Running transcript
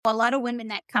A lot of women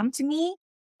that come to me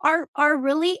are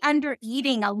really under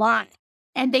eating a lot,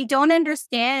 and they don't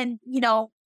understand,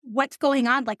 what's going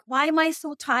on. Like, why am I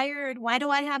so tired? Why do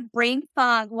I have brain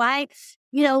fog? Why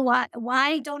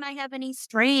don't I have any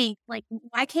strength? Like,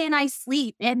 why can't I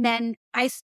sleep? And then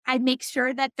I make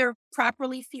sure that they're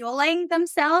properly fueling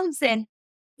themselves and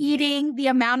eating the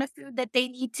amount of food that they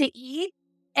need to eat.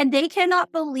 And they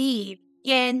cannot believe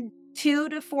in 2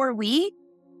 to 4 weeks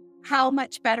how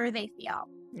much better they feel.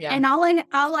 Yeah. And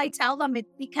all I tell them is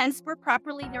because we're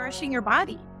properly nourishing your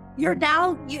body. Your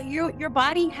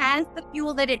body has the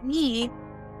fuel that it needs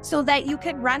so that you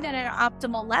can run at an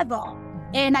optimal level.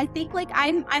 And I think like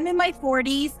I'm in my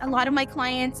 40s. A lot of my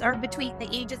clients are between the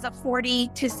ages of 40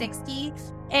 to 60,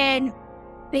 and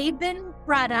they've been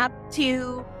brought up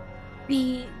to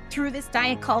be through this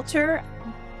diet culture,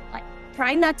 like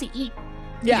trying not to eat.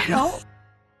 Yeah. You know?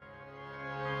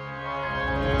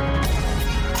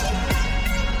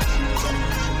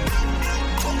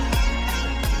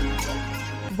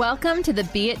 Welcome to the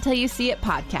Be It Till You See It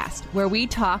podcast, where we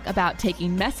talk about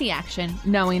taking messy action,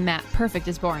 knowing that perfect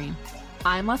is boring.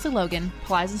 I'm Leslie Logan,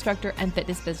 Pilates instructor and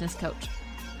fitness business coach.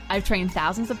 I've trained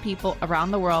thousands of people around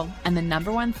the world, and the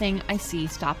number one thing I see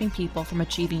stopping people from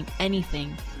achieving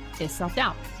anything is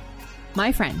self-doubt.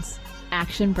 My friends,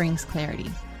 action brings clarity,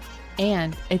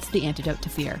 and it's the antidote to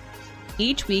fear.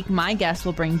 Each week, my guests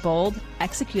will bring bold,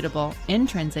 executable,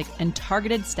 intrinsic, and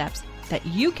targeted steps that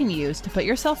you can use to put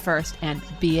yourself first and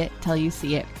be it till you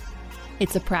see it.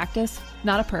 It's a practice,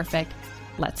 not a perfect.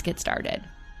 Let's get started.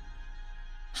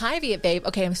 Hi, Be It Babe.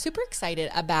 Okay, I'm super excited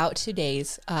about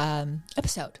today's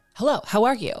episode. Hello, how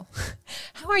are you?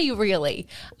 How are you really?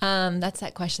 That's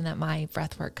that question that my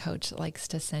breathwork coach likes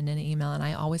to send in an email, and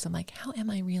I'm like, how am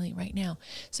I really right now?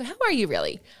 So how are you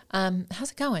really?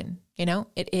 How's it going?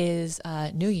 It is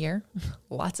New Year,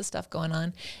 lots of stuff going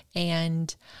on,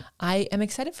 and I am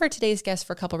excited for today's guest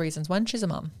for a couple reasons. One, she's a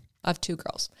mom of 2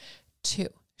 girls. 2,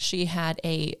 she had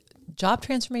a job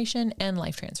transformation and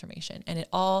life transformation, and it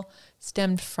all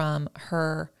stemmed from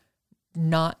her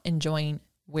not enjoying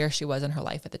where she was in her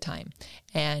life at the time.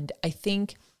 And I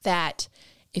think that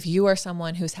if you are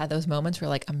someone who's had those moments where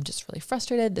like, I'm just really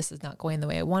frustrated, this is not going the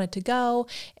way I want it to go,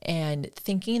 and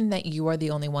thinking that you are the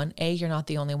only one, A, you're not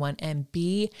the only one, and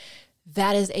B,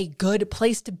 that is a good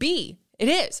place to be. It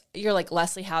is. You're like,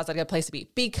 Leslie, how's that a good place to be?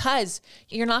 Because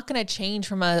you're not going to change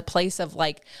from a place of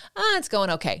like, it's going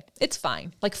okay. It's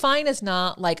fine. Like fine is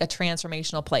not like a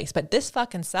transformational place, but this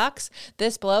fucking sucks.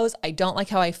 This blows. I don't like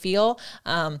how I feel.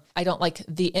 I don't like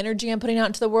the energy I'm putting out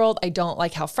into the world. I don't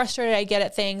like how frustrated I get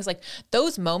at things. Like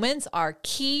those moments are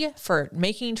key for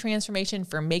making transformation,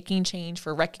 for making change,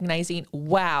 for recognizing,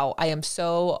 wow, I am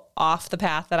so off the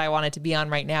path that I wanted to be on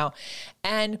right now.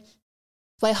 And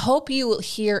what I hope you will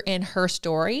hear in her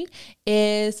story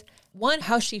is, one,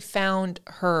 how she found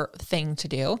her thing to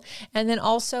do, and then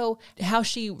also how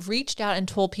she reached out and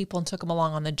told people and took them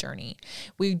along on the journey.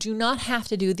 We do not have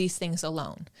to do these things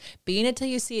alone. Being it till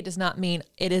you see it does not mean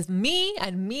it is me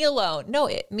and me alone. No,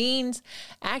 it means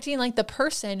acting like the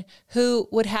person who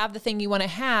would have the thing you want to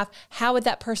have. How would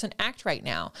that person act right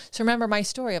now? So remember my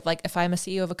story of like, if I'm a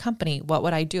CEO of a company, what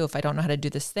would I do if I don't know how to do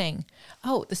this thing?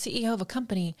 Oh, the CEO of a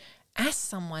company, ask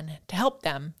someone to help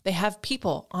them. They have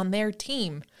people on their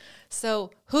team.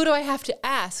 So who do I have to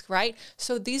ask, right?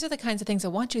 So these are the kinds of things I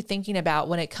want you thinking about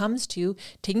when it comes to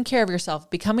taking care of yourself,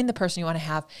 becoming the person you want to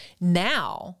have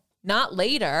now, not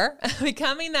later,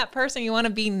 becoming that person you want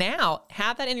to be now.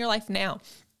 Have that in your life now.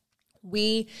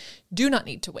 We do not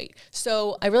need to wait.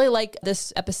 So I really like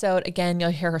this episode. Again,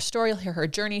 you'll hear her story, you'll hear her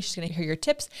journey. She's going to hear your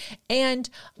tips. And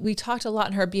we talked a lot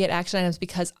in her Be It action items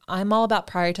because I'm all about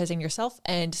prioritizing yourself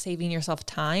and saving yourself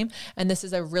time. And this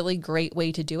is a really great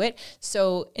way to do it.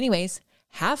 So anyways,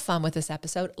 have fun with this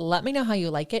episode. Let me know how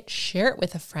you like it. Share it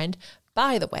with a friend.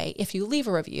 By the way, if you leave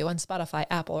a review on Spotify,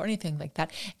 Apple, or anything like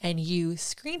that, and you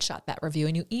screenshot that review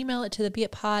and you email it to the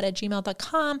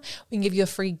beitpod@gmail.com, we can give you a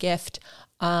free gift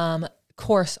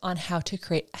course on how to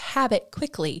create a habit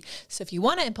quickly. So if you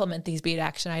want to implement these Be It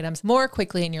action items more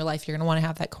quickly in your life, you're going to want to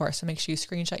have that course. So make sure you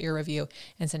screenshot your review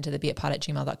and send to the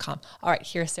beitpod@gmail.com. All right,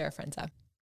 here's Sarah Frenza.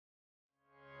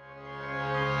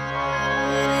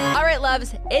 All right,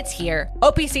 loves, it's here.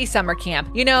 OPC Summer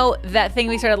Camp. You know that thing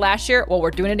we started last year? Well,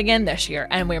 we're doing it again this year,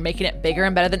 and we're making it bigger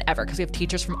and better than ever because we have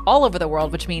teachers from all over the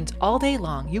world, which means all day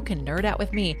long you can nerd out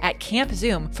with me at Camp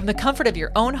Zoom from the comfort of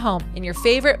your own home in your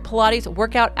favorite Pilates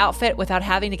workout outfit without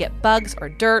having to get bugs or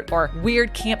dirt or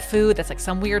weird camp food that's like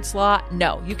some weird slaw.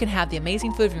 No, you can have the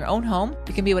amazing food from your own home.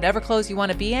 You can be whatever clothes you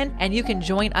want to be in, and you can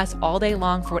join us all day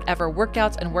long for whatever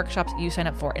workouts and workshops you sign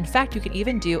up for. In fact, you can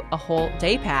even do a whole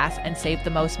day pass and save the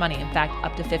most money. fact,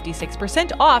 up to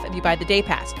 56% off if you buy the day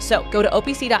pass. So go to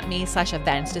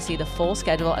opc.me/events to see the full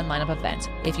schedule and lineup of events.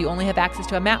 If you only have access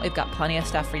to a mat, we've got plenty of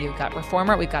stuff for you. We've got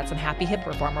Reformer. We've got some Happy Hip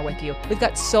Reformer with you. We've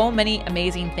got so many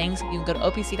amazing things. You can go to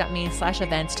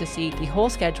opc.me/events to see the whole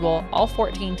schedule, all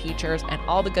 14 teachers, and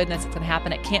all the goodness that's going to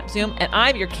happen at Camp Zoom. And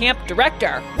I'm your camp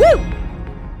director. Woo!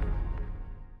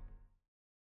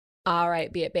 All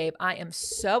right, Be It Babe. I am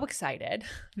so excited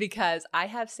because I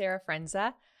have Sarah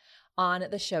Frenza on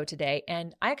the show today.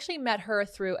 And I actually met her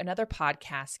through another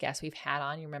podcast guest we've had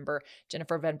on. You remember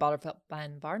Jennifer Van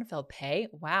Barneveld Pay?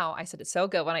 Wow, I said it so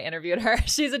good when I interviewed her.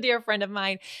 She's a dear friend of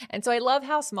mine. And so I love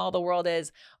how small the world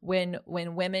is when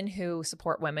women who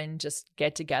support women just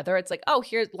get together. It's like, oh,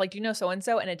 here's like, you know,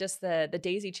 so-and-so. And it just, the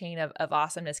daisy chain of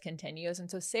awesomeness continues.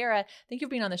 And so Sarah, thank you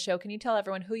for being on the show. Can you tell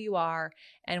everyone who you are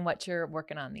and what you're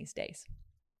working on these days?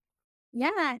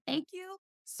 Yeah, thank you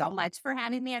so much for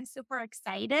having me. I'm super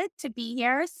excited to be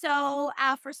here. So,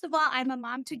 first of all, I'm a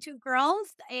mom to two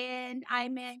girls, and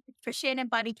I'm a nutrition and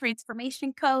body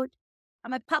transformation coach.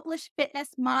 I'm a published fitness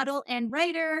model and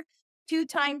writer,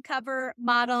 two-time cover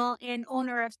model, and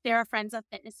owner of Sarah Frenza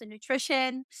Fitness and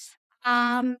Nutrition.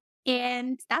 Um,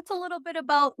 and that's a little bit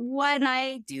about what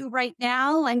I do right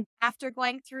now. And after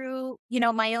going through,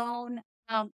 my own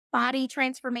body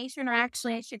transformation, or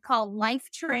actually I should call life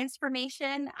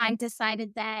transformation, I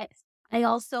decided that I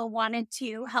also wanted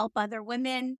to help other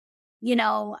women,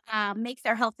 make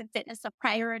their health and fitness a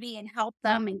priority and help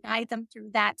them and guide them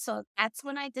through that. So that's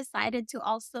when I decided to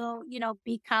also,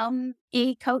 become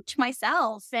a coach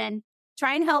myself and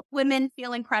try and help women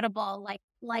feel incredible,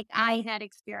 like I had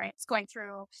experienced going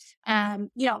through,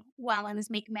 while I was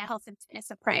making my health and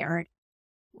fitness a priority.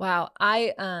 Wow.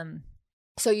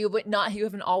 So you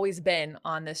haven't always been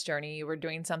on this journey. You were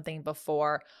doing something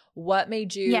before. What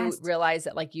made you Yes. realize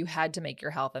that like you had to make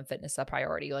your health and fitness a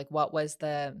priority? Like what was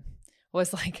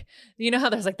like, you know how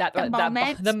there's like The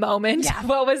moment. the moment. Yeah.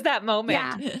 What was that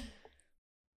moment? Yeah.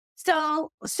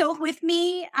 So with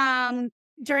me,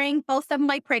 during both of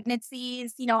my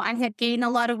pregnancies, I had gained a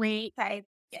lot of weight. I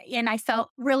felt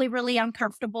really, really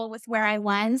uncomfortable with where I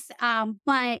was.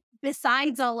 But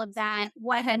besides all of that,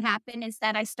 what had happened is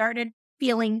that I started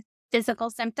feeling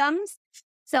physical symptoms.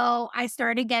 So I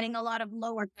started getting a lot of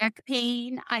lower back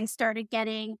pain. I started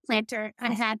getting I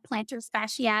had plantar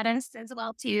fasciitis as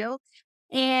well too.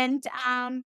 And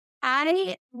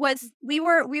we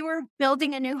were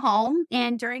building a new home.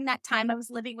 And during that time, I was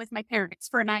living with my parents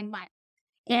for 9 months.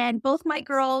 And both my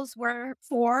girls were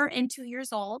 4 and 2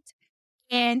 years old.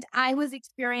 And I was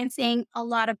experiencing a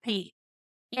lot of pain.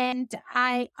 And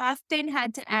I often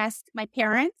had to ask my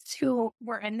parents, who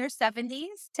were in their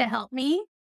 70s, to help me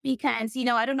because,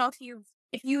 I don't know if you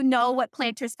know what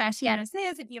plantar fasciitis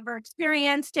is, if you've ever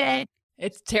experienced it.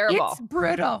 It's terrible. It's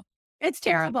brutal. It's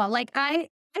terrible. Like I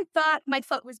thought my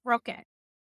foot was broken.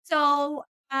 So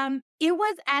it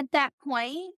was at that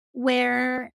point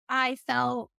where I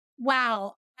felt,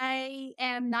 wow, I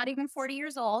am not even 40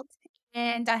 years old,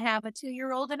 and I have a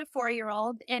 2-year-old and a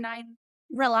 4-year-old, and I'm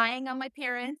relying on my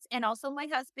parents and also my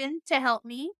husband to help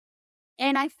me.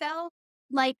 And I felt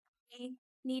like I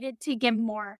needed to give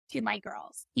more to my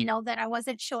girls, that I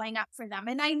wasn't showing up for them.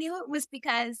 And I knew it was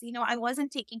because, I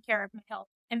wasn't taking care of my health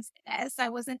and fitness. I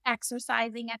wasn't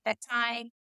exercising at that time.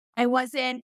 I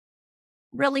wasn't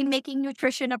really making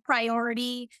nutrition a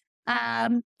priority.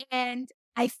 And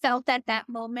I felt at that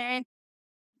moment,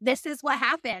 this is what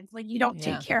happens when you don't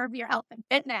take care of your health and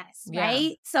fitness,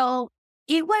 right? So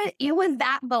it was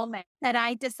that moment that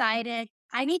I decided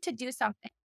I need to do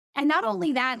something. And not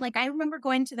only that, like I remember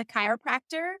going to the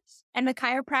chiropractor, and the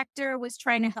chiropractor was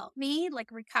trying to help me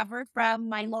like recover from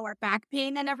my lower back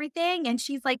pain and everything. And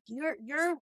she's like,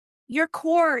 your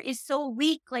core is so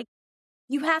weak. Like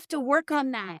you have to work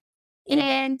on that.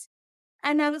 And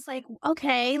I was like,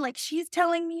 okay, like she's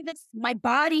telling me this, my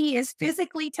body is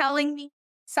physically telling me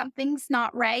something's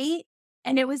not right.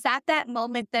 And it was at that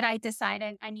moment that I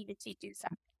decided I needed to do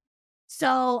something.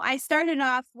 So I started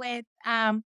off with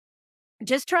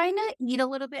just trying to eat a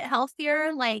little bit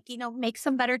healthier, like, make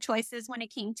some better choices when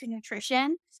it came to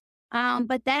nutrition.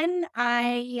 But then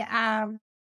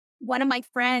one of my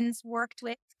friends worked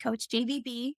with Coach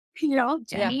JVB,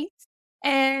 Jenny,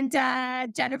 and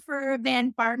Jennifer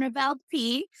Van Barneveld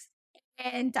P.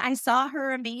 And I saw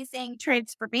her amazing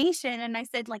transformation. And I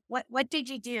said, like, what did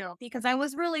you do? Because I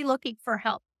was really looking for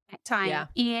help at that time. Yeah.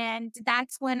 And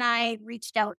that's when I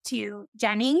reached out to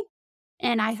Jenny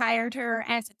and I hired her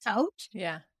as a coach.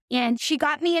 Yeah. And she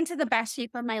got me into the best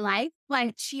shape of my life.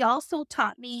 But she also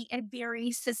taught me a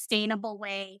very sustainable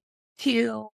way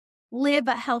to live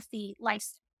a healthy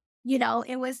lifestyle.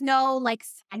 It was no like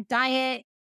diet.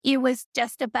 It was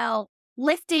just about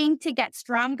lifting to get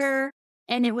stronger.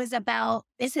 And it was about,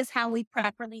 this is how we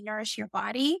properly nourish your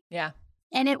body. Yeah.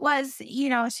 And it was,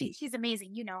 she's amazing.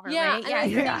 You know her, Yeah. right? And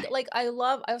I think like, I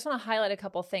just want to highlight a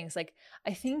couple things. Like,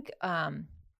 I think,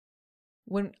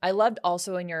 when I loved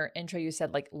also in your intro, you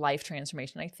said like life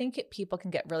transformation. I think people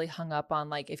can get really hung up on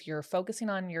like, if you're focusing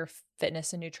on your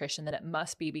fitness and nutrition, that it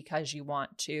must be because you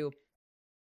want to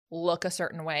look a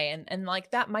certain way. And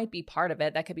like, that might be part of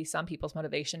it. That could be some people's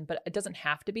motivation, but it doesn't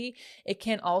have to be. It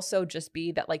can also just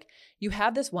be that like, you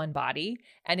have this one body.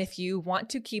 And if you want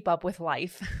to keep up with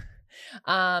life,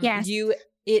 Yes.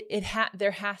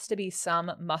 there has to be some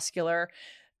muscular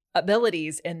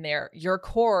abilities in there. Your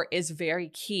core is very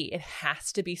key. It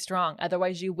has to be strong.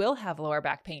 Otherwise, you will have lower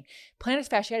back pain. Plantar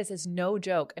fasciitis is no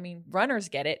joke. I mean, runners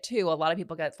get it too. A lot of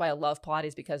people get it. That's why I love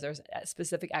Pilates, because there's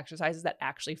specific exercises that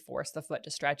actually force the foot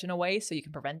to stretch in a way so you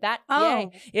can prevent that. Oh,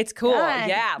 yay. It's cool. good.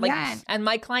 Yeah. Like, Yes. and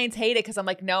my clients hate it because I'm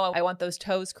like, no, I want those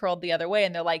toes curled the other way.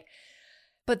 And they're like,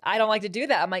 but I don't like to do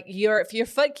that. I'm like, if your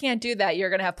foot can't do that, you're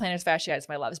going to have plantar fasciitis,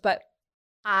 my loves. But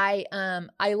I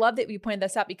love that you pointed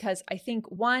this out, because I think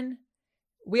one,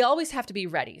 we always have to be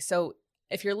ready. So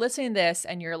if you're listening to this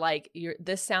and you're like,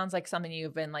 this sounds like something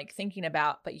you've been like thinking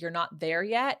about, but you're not there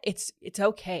yet, it's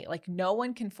okay. Like, no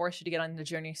one can force you to get on the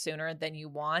journey sooner than you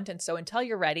want. And so until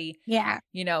you're ready,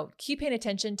 keep paying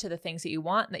attention to the things that you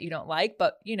want and that you don't like,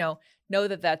 but know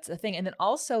that that's a thing. And then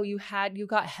also you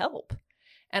got help.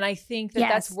 And I think that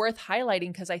that's worth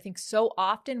highlighting, because I think so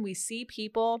often we see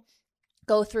people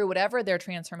go through whatever their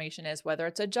transformation is, whether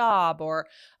it's a job or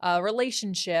a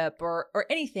relationship or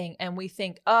anything. And we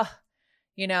think, wow,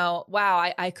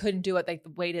 I couldn't do it. They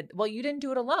waited. Well, you didn't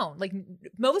do it alone. Like,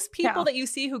 most people that you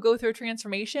see who go through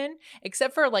transformation,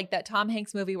 except for like that Tom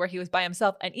Hanks movie where he was by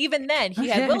himself. And even then he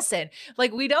had Wilson.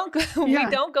 Like, we don't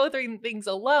go through things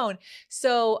alone.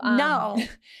 So, no.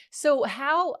 So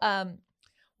how,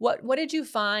 what did you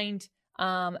find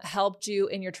helped you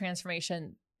in your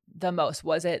transformation the most?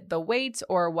 Was it the weights,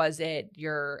 or was it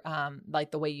your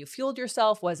like the way you fueled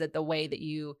yourself? Was it the way that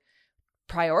you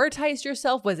prioritized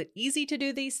yourself? Was it easy to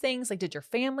do these things? Like, did your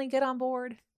family get on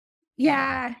board?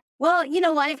 Yeah. Well, you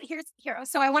know what?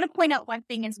 So I want to point out one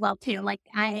thing as well too. Like,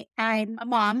 I'm a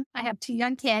mom. I have 2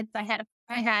 young kids. I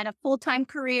had a full-time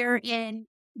career in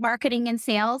marketing and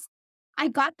sales. I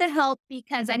got the help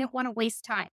because I didn't want to waste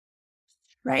time.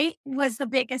 Right? Was the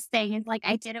biggest thing. Is like,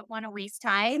 I didn't want to waste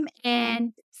time.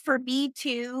 And for me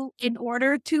too, in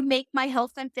order to make my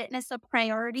health and fitness a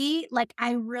priority, like,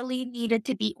 I really needed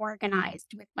to be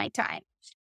organized with my time.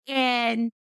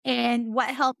 And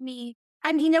what helped me,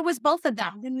 I mean, it was both of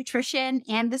them, the nutrition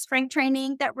and the strength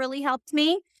training, that really helped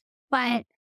me. But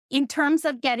in terms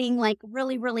of getting like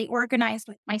really, really organized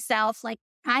with myself, like,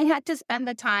 I had to spend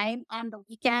the time on the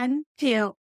weekend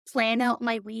to plan out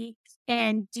my week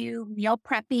and do meal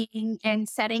prepping and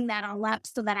setting that all up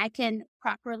so that I can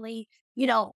properly,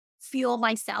 fuel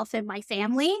myself and my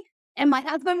family. And my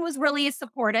husband was really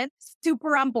supportive,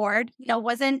 super on board,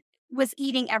 was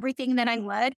eating everything that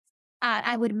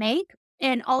I would make.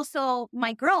 And also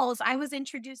my girls, I was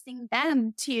introducing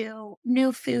them to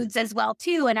new foods as well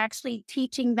too, and actually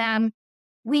teaching them,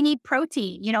 we need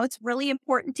protein. It's really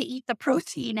important to eat the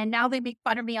protein. And now they make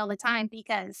fun of me all the time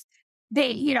because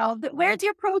they, where's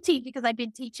your protein? Because I've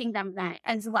been teaching them that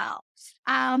as well.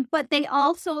 But they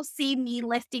also see me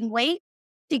lifting weight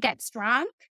to get strong.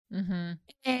 Mm-hmm.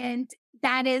 And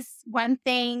that is one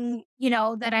thing,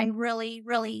 that I really,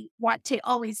 really want to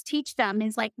always teach them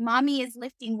is like, mommy is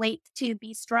lifting weight to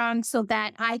be strong so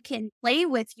that I can play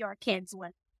with your kids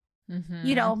with.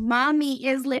 Mm-hmm. Mommy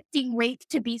is lifting weight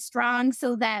to be strong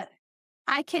so that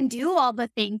I can do all the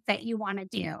things that you want to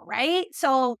do. Right.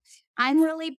 So I'm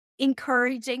really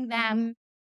encouraging them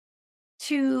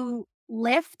to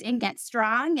lift and get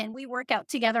strong. And we work out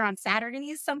together on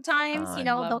Saturdays sometimes.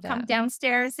 They'll come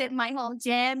downstairs in my home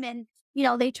gym and,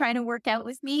 they try to work out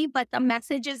with me. But the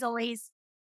message is always,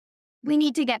 we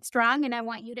need to get strong. And I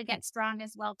want you to get strong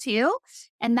as well, too.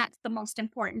 And that's the most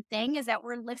important thing, is that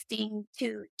we're lifting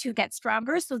to get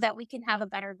stronger so that we can have a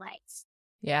better life.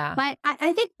 Yeah. But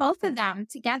I think both of them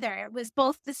together, it was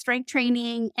both the strength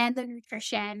training and the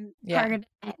nutrition part of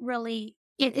it. Really,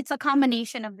 it's a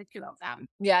combination of the two of them.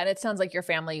 Yeah. And it sounds like your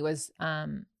family was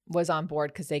on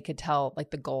board because they could tell like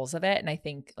the goals of it. And I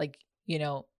think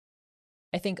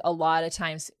I think a lot of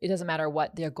times it doesn't matter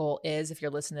what their goal is. If you're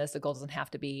listening to this, the goal doesn't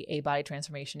have to be a body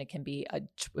transformation. It can be a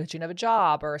switching of a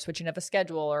job or a switching of a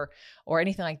schedule or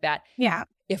anything like that. Yeah.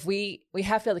 If we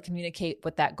have to be able to communicate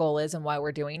what that goal is and why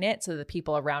we're doing it so that the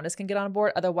people around us can get on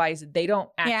board. Otherwise, they don't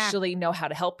actually know how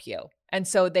to help you. And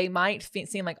so they might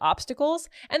seem like obstacles.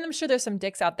 And I'm sure there's some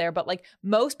dicks out there, but like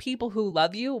most people who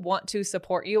love you want to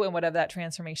support you in whatever that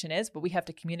transformation is, but we have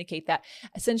to communicate that.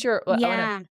 Since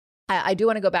Yeah. I do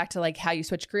want to go back to like how you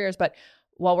switch careers, but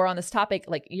while we're on this topic,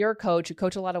 like you're a coach, you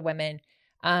coach a lot of women.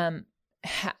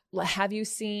 Have you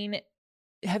seen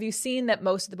that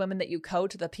most of the women that you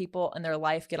coach, the people in their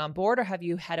life get on board, or have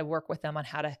you had to work with them on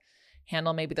how to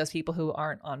handle maybe those people who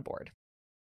aren't on board?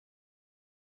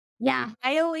 Yeah.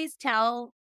 I always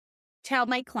tell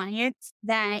my clients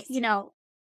that,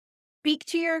 speak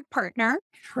to your partner,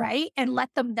 right? And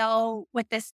let them know what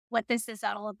this is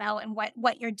all about and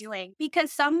what you're doing.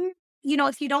 Because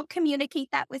if you don't communicate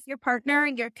that with your partner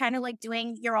and you're kind of like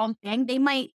doing your own thing, they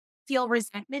might feel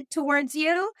resentment towards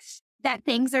you that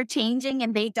things are changing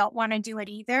and they don't want to do it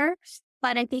either.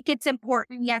 But I think it's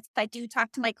important. Yes, I do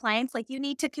talk to my clients, like you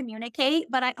need to communicate,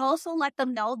 but I also let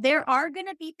them know there are going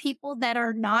to be people that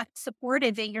are not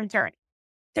supportive in your journey.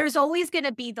 There's always going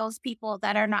to be those people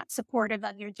that are not supportive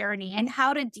of your journey and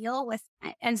how to deal with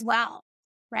that as well.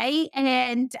 Right.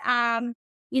 And,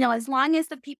 as long as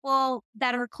the people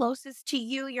that are closest to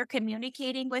you, you're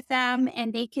communicating with them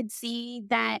and they can see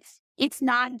that it's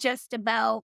not just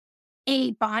about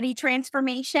a body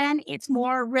transformation. It's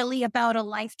more really about a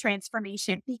life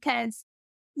transformation because,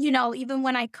 even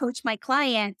when I coach my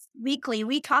clients weekly,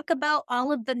 we talk about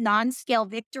all of the non-scale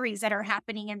victories that are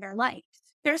happening in their life.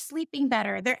 They're sleeping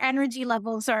better. Their energy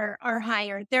levels are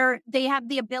higher. They have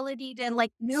the ability to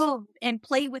like move and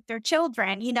play with their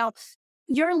children.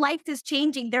 Your life is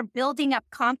changing. They're building up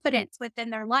confidence within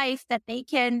their life that they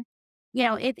can,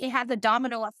 it has a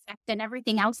domino effect in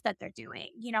everything else that they're doing.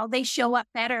 They show up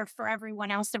better for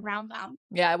everyone else around them.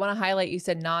 Yeah, I want to highlight, you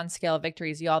said non-scale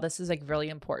victories. Y'all, this is like really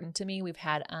important to me. We've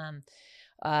had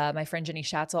my friend Jenny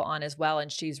Schatzel on as well,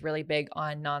 and she's really big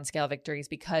on non-scale victories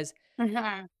because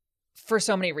for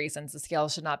so many reasons, the scale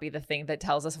should not be the thing that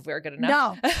tells us if we're good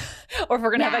enough or if we're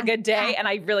going to have a good day. Yeah. And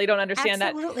I really don't understand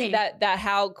that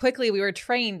how quickly we were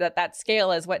trained that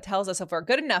scale is what tells us if we're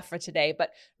good enough for today.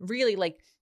 But really, like,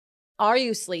 are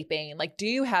you sleeping? Like, do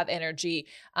you have energy?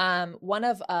 One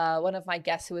of my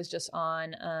guests who was just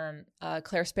on,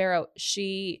 Claire Sparrow,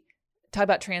 she talked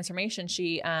about transformation.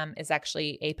 She is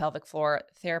actually a pelvic floor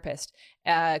therapist,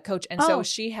 coach. And so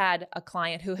she had a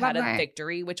client who had a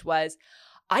victory, which was,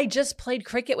 I just played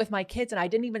cricket with my kids and I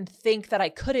didn't even think that I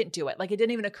couldn't do it. Like, it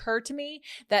didn't even occur to me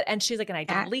that, and she's like, and I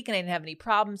didn't leak and I didn't have any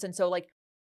problems. And so like,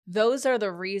 those are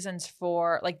the reasons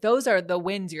for, like, those are the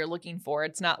wins you're looking for.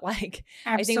 It's not like,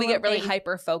 I think we get really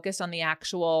hyper focused on the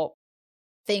actual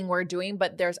thing we're doing,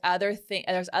 but there's other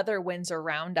wins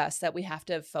around us that we have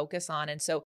to focus on. And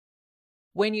so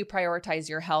when you prioritize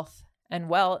your health and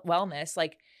wellness,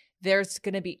 like, there's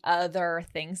going to be other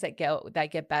things that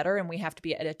get better, and we have to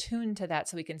be attuned to that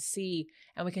so we can see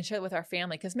and we can share it with our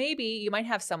family. Because maybe you might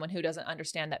have someone who doesn't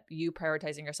understand that you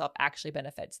prioritizing yourself actually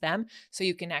benefits them, so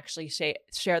you can actually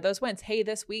share those wins. Hey,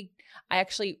 this week I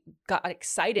actually got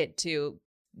excited to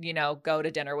go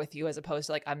to dinner with you, as opposed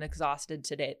to like, I'm exhausted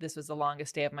today. This was the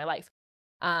longest day of my life.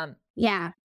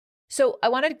 Yeah. So I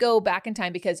wanted to go back in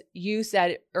time because you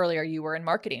said earlier you were in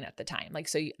marketing at the time. Like,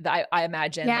 so I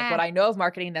imagine like what I know of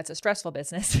marketing, that's a stressful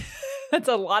business. That's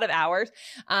a lot of hours.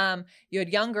 You had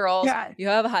young girls, you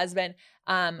have a husband,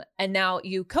 and now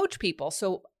you coach people.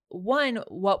 So one,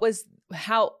 what was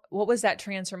that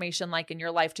transformation like in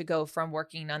your life to go from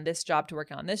working on this job to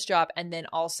working on this job? And then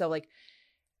also like,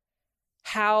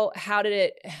 how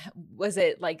was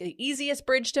it like the easiest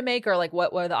bridge to make, or like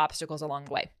what were the obstacles along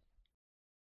the way?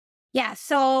 Yeah.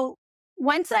 So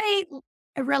once I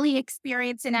really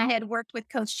experienced and I had worked with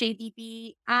Coach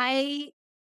JBB, I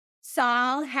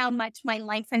saw how much my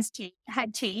life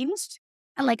had changed.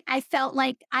 And like, I felt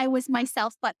like I was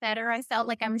myself, but better. I felt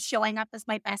like I was showing up as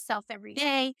my best self every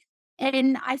day.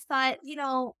 And I thought,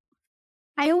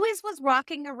 I always was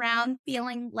walking around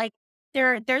feeling like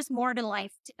there's more to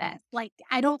life to this. Like,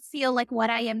 I don't feel like what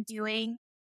I am doing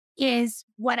is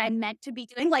what I'm meant to be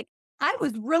doing. Like, I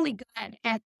was really good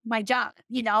at my job,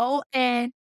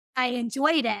 and I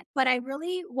enjoyed it, but I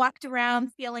really walked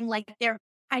around feeling like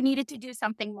I needed to do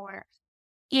something more.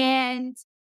 And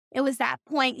it was that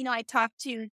point, I talked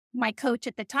to my coach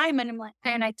at the time and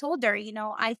I told her,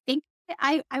 I think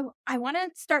I want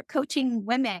to start coaching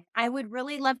women. I would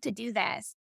really love to do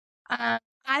this. I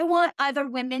want other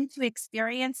women to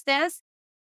experience this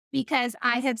because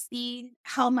I have seen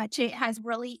how much it has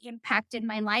really impacted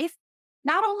my life.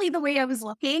 Not only the way I was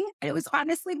looking, it was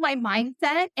honestly my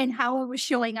mindset and how I was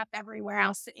showing up everywhere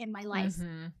else in my life.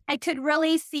 Mm-hmm. I could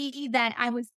really see that I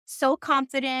was so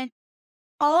confident.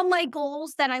 all my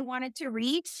goals that I wanted to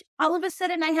reach, all of a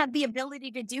sudden I had the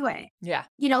ability to do it. Yeah.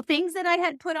 Things that I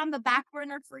had put on the back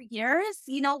burner for years,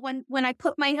 when I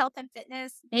put my health and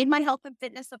fitness, made my health and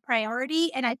fitness a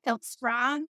priority and I felt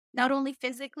strong, not only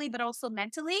physically, but also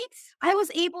mentally, I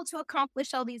was able to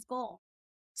accomplish all these goals.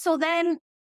 So then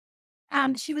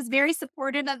she was very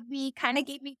supportive of me, kind of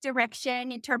gave me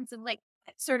direction in terms of like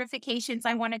certifications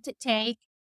I wanted to take.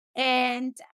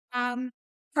 And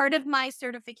part of my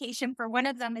certification for one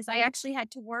of them is I actually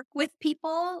had to work with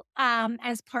people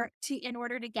in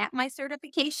order to get my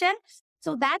certification.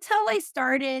 So that's how I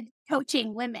started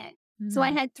coaching women. So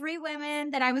I Mm. had 3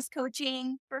 women that I was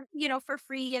coaching for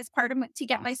free as part of to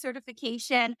get my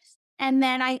certification. And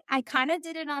then I kind of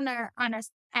did it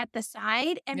at the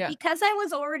side. And Yeah. because I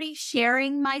was already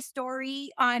sharing my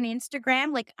story on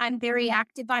Instagram, like I'm very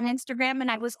active on Instagram and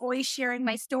I was always sharing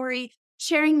my story,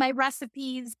 sharing my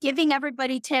recipes, giving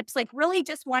everybody tips, like really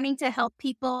just wanting to help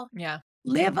people Yeah.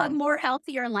 live a more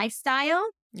healthier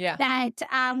lifestyle. Yeah. That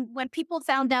when people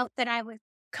found out that I was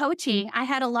coaching, I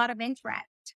had a lot of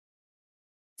interest.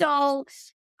 So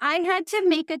I had to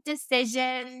make a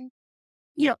decision.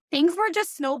 Things were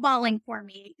just snowballing for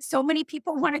me. So many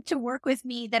people wanted to work with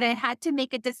me that I had to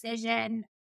make a decision.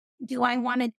 Do I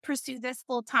want to pursue this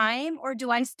full time or do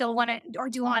I still want to, or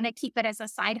do I want to keep it as a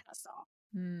side hustle?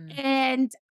 Mm.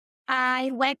 And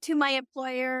I went to my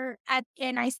employer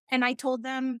and I told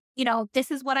them,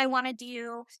 this is what I want to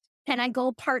do. Can I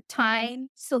go part time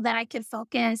so that I could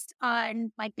focus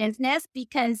on my business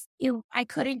because I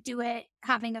couldn't do it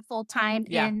having a full time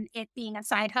Yeah. and it being a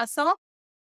side hustle.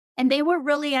 And they were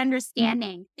really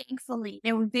understanding, thankfully.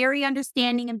 They were very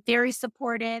understanding and very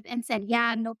supportive and said,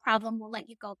 yeah, no problem. We'll let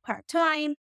you go part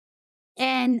time.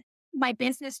 And my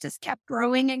business just kept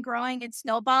growing and growing and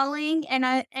snowballing.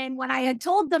 And when I had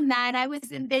told them that, I was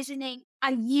envisioning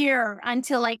a year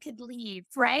until I could leave,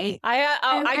 right? I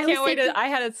I was can't wait thinking, I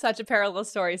had such a parallel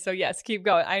story. So yes, keep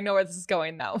going. I know where this is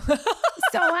going now.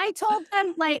 so I told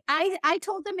them, like, I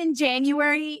told them in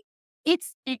January,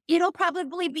 it'll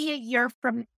probably be a year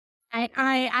from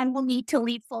I will need to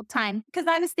leave full time because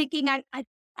I was thinking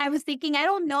I was thinking I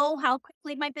don't know how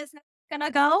quickly my business is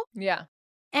gonna go. Yeah.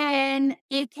 And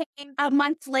it came a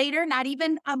month later, not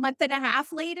even a month and a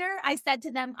half later. I said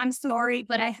to them, I'm sorry,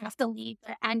 but I have to leave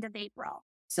the end of April.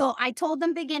 So I told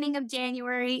them beginning of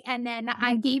January, and then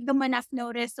I gave them enough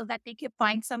notice so that they could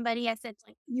find somebody. I said,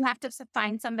 like, you have to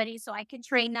find somebody so I can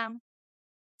train them.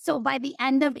 So by the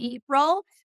end of April,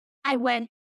 I went,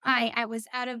 I was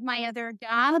out of my other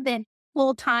job and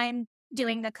full time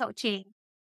doing the coaching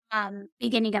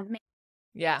beginning of May.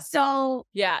 Yeah. So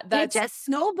Yeah. it just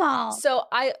snowballed. So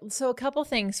a couple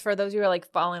things for those who are like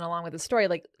following along with the story,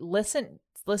 like listen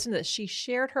to this. She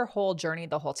shared her whole journey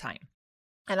the whole time.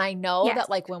 And I know Yes. that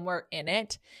like when we're in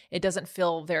it, it doesn't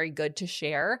feel very good to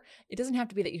share. It doesn't have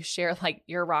to be that you share like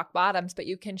your rock bottoms, but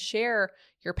you can share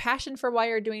your passion for why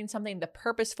you're doing something, the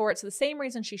purpose for it. So the same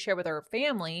reason she shared with her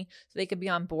family, so they could be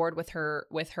on board with her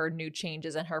new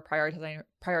changes and her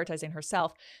prioritizing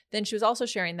herself. Then she was also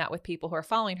sharing that with people who are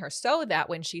following her, so that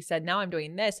when she said, now I'm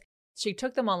doing this, she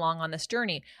took them along on this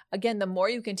journey. Again, the more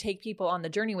you can take people on the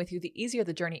journey with you, the easier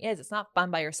the journey is. It's not fun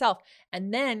by yourself.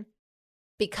 And then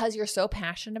because you're so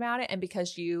passionate about it and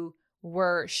because you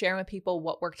were sharing with people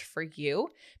what worked for you,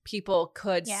 people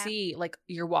could see like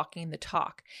you're walking the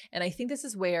talk. And I think this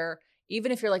is where,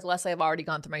 even if you're like, Leslie, I've already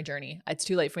gone through my journey, it's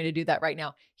too late for me to do that right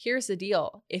now. Here's the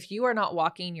deal. If you are not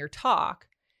walking your talk,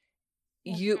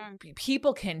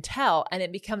 people can tell, and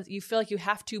it becomes, you feel like you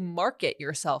have to market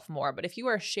yourself more. But if you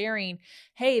are sharing,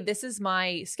 hey, this is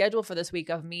my schedule for this week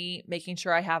of me making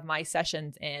sure I have my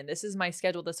sessions in, this is my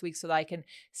schedule this week so that I can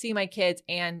see my kids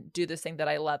and do this thing that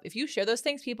I love. If you share those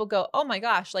things, people go, oh my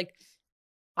gosh, like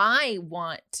I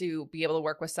want to be able to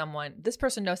work with someone. This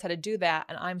person knows how to do that.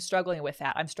 And I'm struggling with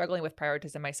that. I'm struggling with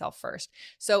prioritizing myself first.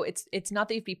 So it's not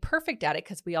that you be perfect at it,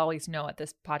 because we always know at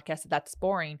this podcast that that's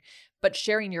boring, but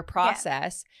sharing your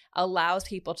process allows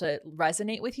people to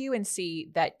resonate with you and see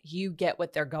that you get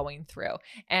what they're going through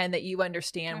and that you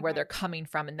understand where they're coming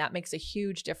from. And that makes a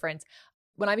huge difference.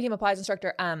 When I became a Pilates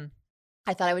instructor,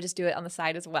 I thought I would just do it on the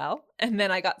side as well. And then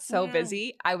I got so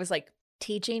busy. I was like,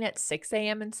 teaching at 6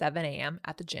 a.m. and 7 a.m.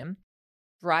 at the gym,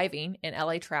 driving in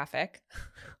LA traffic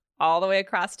all the way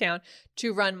across town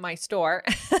to run my store.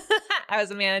 I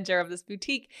was a manager of this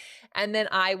boutique. And then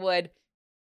I would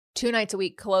 2 nights a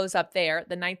week close up there.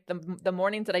 The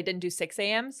mornings that I didn't do 6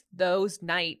 a.m.s, those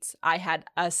nights I had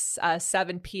a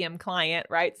 7 p.m. client,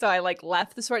 right? So I like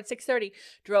left the store at 6:30,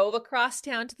 drove across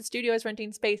town to the studio I was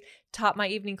renting space, taught my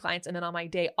evening clients. And then on my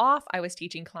day off, I was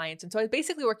teaching clients. And so I was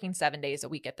basically working 7 days a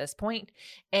week at this point.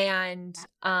 And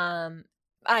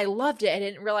I loved it. I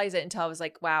didn't realize it until I was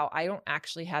like, wow, I don't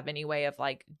actually have any way of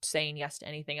like saying yes to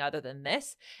anything other than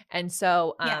this. And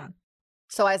so, Yeah.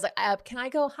 so I was like, can I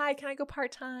go, hi, can I go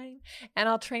part-time? And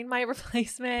I'll train my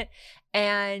replacement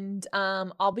and,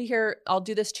 I'll be here. I'll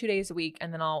do this 2 days a week.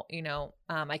 And then I'll,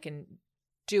 I can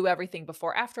do everything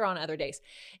before, after on other days.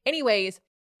 Anyways,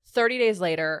 30 days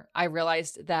later, I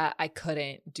realized that I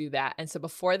couldn't do that. And so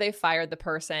before they fired the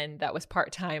person that was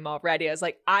part-time already, I was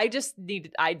like, I just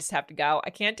have to go.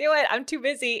 I can't do it. I'm too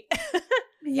busy.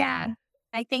 Yeah.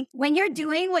 I think when you're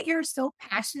doing what you're so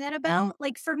passionate about,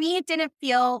 like for me, it didn't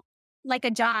feel like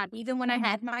a job. Even when I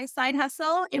had my side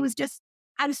hustle, it was just,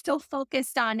 I was still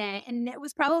focused on it. And it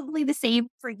was probably the same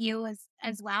for you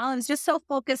as well. I was just so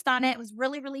focused on it. I was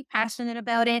really, really passionate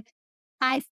about it.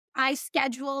 I I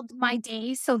scheduled my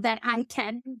days so that I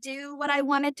can do what I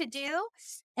wanted to do.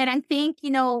 And I think,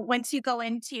 once you go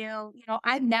into,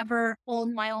 I've never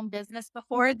owned my own business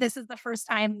before. This is the first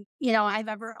time, I've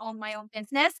ever owned my own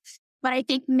business. But I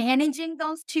think managing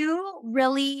those two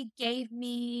really gave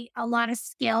me a lot of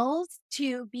skills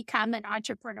to become an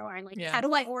entrepreneur. Like, Yeah. how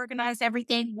do I organize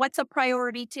everything? What's a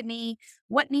priority to me?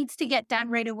 What needs to get done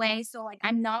right away? So, like,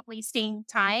 I'm not wasting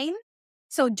time.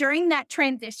 So during that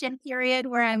transition period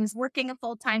where I was working a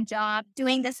full-time job,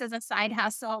 doing this as a side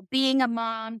hustle, being a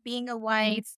mom, being a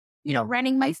wife,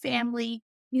 running my family,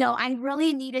 I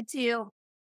really needed to,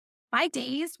 my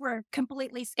days were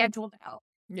completely scheduled out.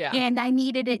 Yeah. And I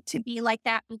needed it to be like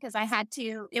that because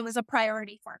it was a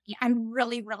priority for me. I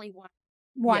really, really Yeah.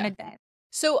 wanted that.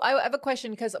 So I have a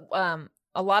question because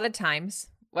a lot of times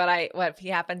what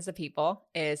happens to people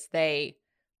is they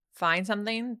find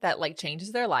something that like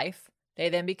changes their life. They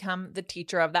then become the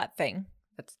teacher of that thing.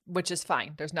 Which is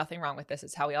fine. There's nothing wrong with this.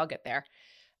 It's how we all get there.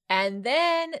 And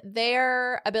then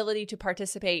their ability to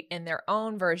participate in their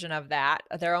own version of that,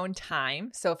 their own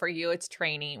time. So for you, it's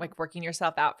training, like working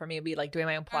yourself out. For me, it'd be like doing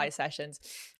my own Pilates sessions.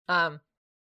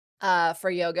 For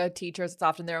yoga teachers, it's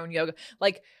often their own yoga.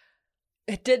 Like,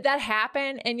 did that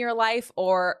happen in your life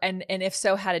and if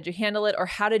so, how did you handle it? Or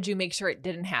how did you make sure it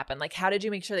didn't happen? Like, how did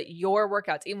you make sure that your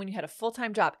workouts, even when you had a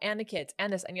full-time job and the kids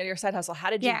and this and your side hustle, how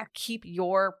did you keep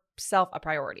yourself a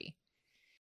priority?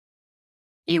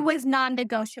 It was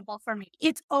non-negotiable for me.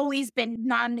 It's always been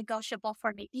non-negotiable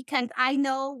for me because I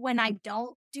know when I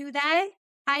don't do that,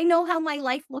 I know how my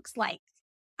life looks like.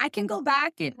 I can go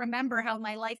back and remember how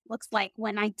my life looks like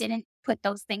when I didn't put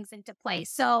those things into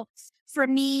place. So for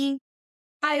me,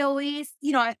 I always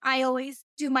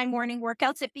do my morning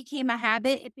workouts. It became a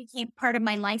habit. It became part of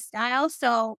my lifestyle.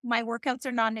 So my workouts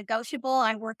are non-negotiable.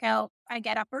 I work out. I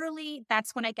get up early.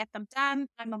 That's when I get them done.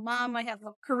 I'm a mom. I have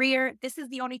a career. This is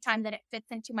the only time that it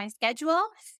fits into my schedule.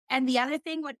 And the other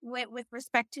thing with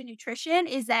respect to nutrition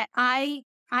is that I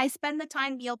spend the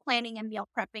time meal planning and meal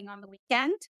prepping on the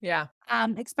weekend. Yeah.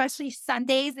 Especially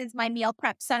Sundays is my meal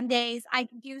prep Sundays. I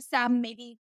do some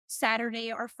maybe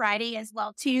Saturday or Friday as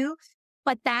well too.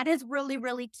 But that is really,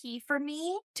 really key for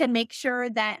me to make sure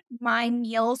that my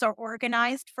meals are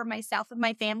organized for myself and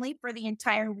my family for the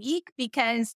entire week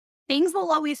because things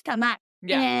will always come up.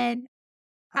 Yeah. And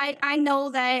I know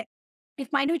that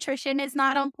if my nutrition is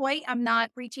not on point, I'm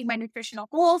not reaching my nutritional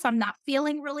goals. I'm not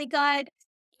feeling really good.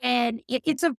 And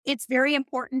it's very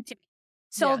important to me.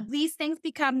 So these things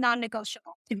become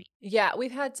non-negotiable to me. Yeah.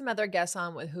 We've had some other guests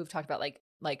on who've talked about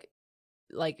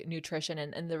like nutrition.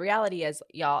 And the reality is,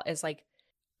 y'all, is like,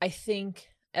 I think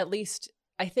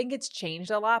it's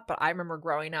changed a lot, but I remember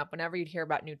growing up, whenever you'd hear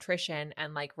about nutrition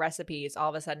and like recipes, all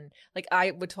of a sudden, like I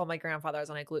would tell my grandfather I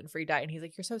was on a gluten-free diet and he's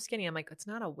like, you're so skinny. I'm like, it's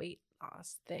not a weight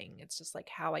loss thing. It's just like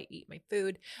how I eat my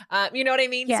food. You know what I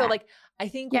mean? Yeah. So like, I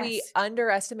think we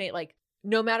underestimate, like,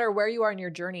 no matter where you are in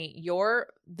your journey,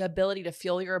 the ability to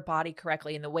fuel your body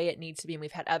correctly in the way it needs to be. And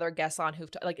we've had other guests on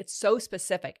like, it's so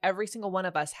specific. Every single one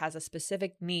of us has a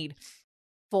specific need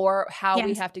for how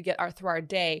we have to get through our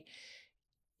day.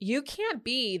 You can't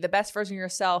be the best version of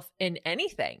yourself in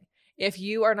anything if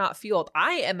you are not fueled.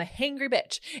 I am a hangry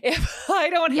bitch. If I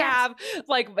don't have,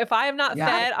 like, if I am not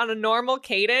fed on a normal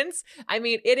cadence, I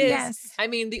mean, it is, I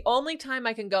mean, the only time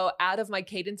I can go out of my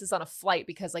cadence is on a flight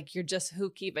because like, you're just,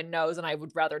 who even knows? And I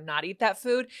would rather not eat that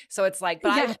food. So it's like,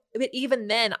 but even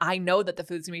then I know that the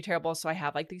food's gonna be terrible. So I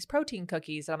have like these protein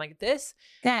cookies and I'm like, this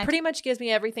pretty much gives me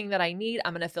everything that I need.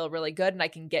 I'm going to feel really good and I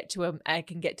can get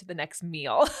to the next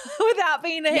meal without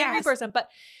being a hangry person. But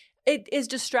it is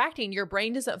distracting. Your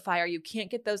brain doesn't fire. You can't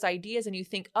get those ideas and you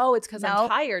think, oh, it's because I'm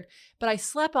tired, but I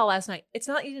slept all last night. It's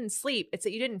not that you didn't sleep. It's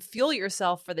that you didn't fuel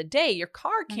yourself for the day. Your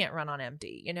car can't run on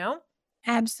empty, you know?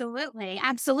 Absolutely.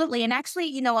 Absolutely. And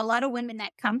actually, a lot of women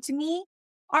that come to me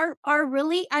are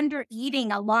really under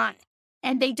eating a lot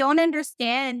and they don't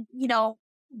understand,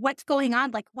 what's going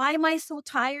on. Like, why am I so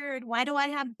tired? Why do I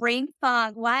have brain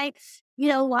fog? Why,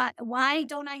 why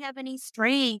don't I have any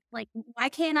strength? Like, why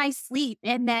can't I sleep?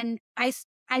 And then I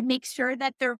make sure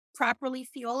that they're properly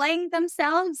fueling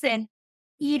themselves and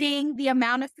eating the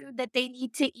amount of food that they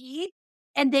need to eat.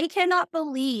 And they cannot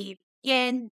believe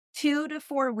in 2 to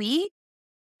 4 weeks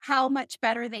how much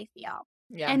better they feel.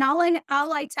 Yeah. And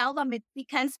all I tell them, it's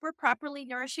because we're properly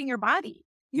nourishing your body.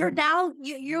 You're now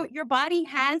your body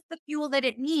has the fuel that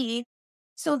it needs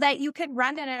so that you can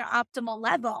run at an optimal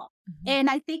level. Mm-hmm. And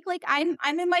I think like I'm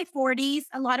in my 40s.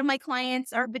 A lot of my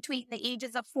clients are between the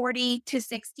ages of 40 to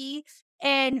 60,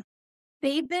 and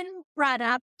they've been brought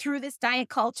up through this diet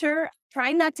culture,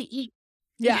 trying not to eat,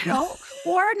 Yeah.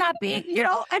 or not being,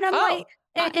 and I'm like,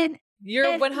 and you're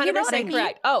 100% you know what I mean?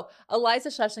 correct. Oh,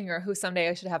 Eliza Schlesinger, who someday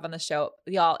I should have on the show.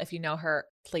 Y'all, if you know her,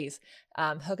 please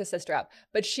hook a sister up.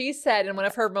 But she said in one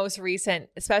of her most recent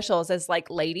specials is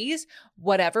like, ladies,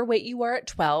 whatever weight you are at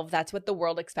 12, that's what the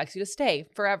world expects you to stay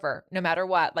forever, no matter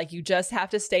what. Like, you just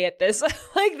have to stay at this.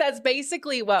 Like, that's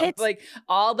basically what like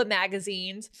all the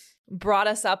magazines brought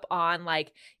us up on,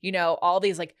 like, all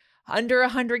these like under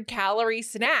 100 calorie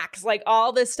snacks, like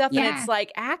all this stuff. Yeah. And it's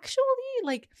like, actually,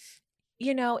 like,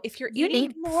 if you're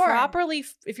eating more properly,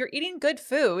 if you're eating good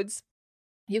foods,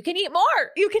 you can eat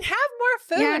more. You can have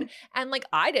more food. Yeah. And like,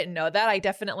 I didn't know that. I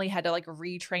definitely had to like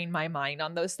retrain my mind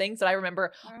on those things. And I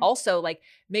remember also like,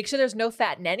 make sure there's no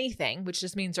fat in anything, which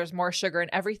just means there's more sugar in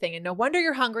everything. And no wonder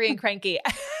you're hungry and cranky.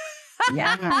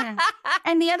 Yeah.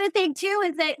 And the other thing too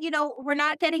is that, we're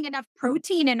not getting enough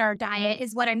protein in our diet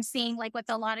is what I'm seeing, like with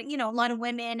a lot of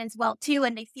women as well too.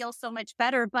 And they feel so much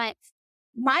better. But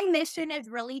my mission is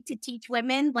really to teach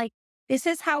women, like, this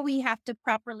is how we have to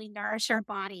properly nourish our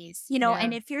bodies,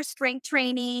 and if you're strength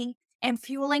training and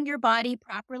fueling your body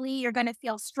properly, you're going to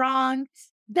feel strong.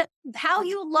 How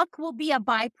you look will be a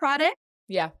byproduct.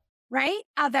 Yeah. Right.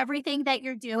 Of everything that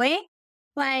you're doing.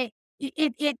 But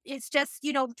it's just,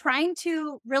 trying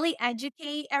to really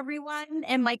educate everyone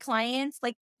and my clients,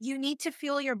 like, you need to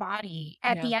fuel your body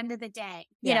at the end of the day,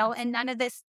 and none of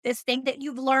this thing that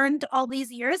you've learned all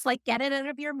these years, like, get it out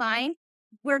of your mind.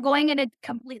 We're going in a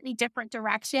completely different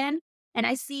direction. And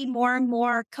I see more and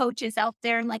more coaches out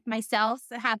there like myself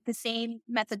that have the same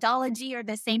methodology or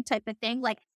the same type of thing.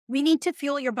 Like, we need to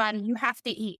fuel your body. You have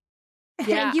to eat.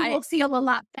 Yeah, and you will feel a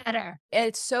lot better.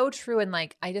 It's so true. And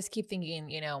like, I just keep thinking,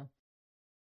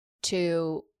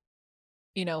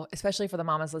 especially for the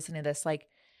mamas listening to this, like,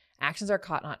 actions are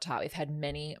caught, not taught. We've had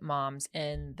many moms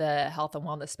in the health and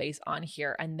wellness space on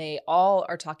here, and they all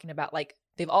are talking about, like,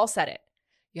 they've all said it.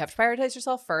 You have to prioritize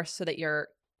yourself first so that your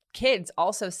kids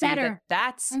also see that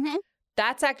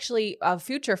that's actually a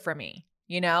future for me.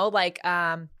 Like,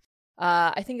 I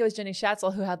think it was Jenny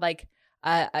Schatzel who had like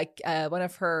one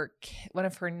of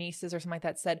her nieces or something like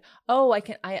that said, "Oh,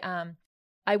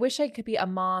 I wish I could be a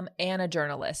mom and a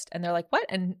journalist." And they're like, "What?"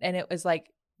 And it was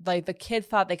like the kid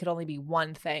thought they could only be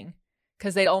one thing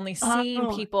because they'd only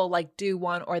seen people like do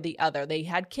one or the other. They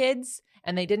had kids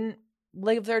and they didn't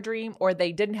live their dream, or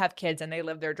they didn't have kids and they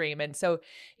lived their dream. And so,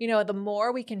 the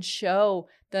more we can show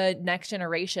the next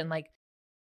generation, like,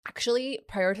 actually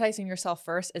prioritizing yourself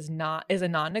first is a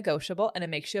non-negotiable, and it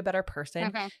makes you a better person.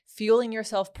 Okay. Fueling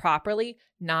yourself properly,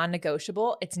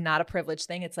 non-negotiable. It's not a privilege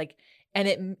thing. It's like,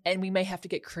 and we may have to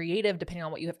get creative depending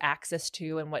on what you have access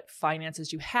to and what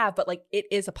finances you have, but like, it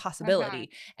is a possibility.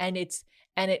 And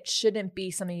it shouldn't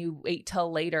be something you wait till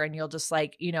later and you'll just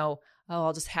like, oh,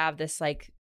 I'll just have this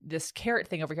like this carrot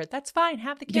thing over here. That's fine.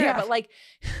 Have the carrot, but like,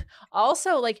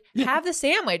 also like have the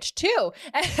sandwich too. So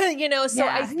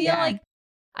I feel like,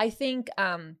 I think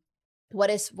what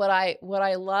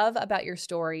I love about your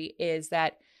story is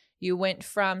that you went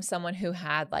from someone who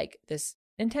had like this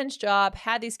intense job,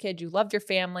 had these kids, you loved your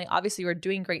family, obviously you were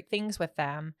doing great things with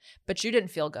them, but you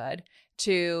didn't feel good,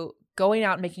 to going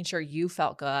out and making sure you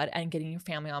felt good and getting your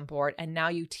family on board. And now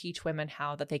you teach women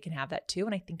how that they can have that too.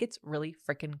 And I think it's really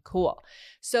freaking cool.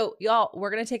 So y'all,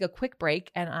 we're going to take a quick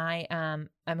break, and I'm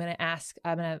going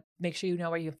to make sure you know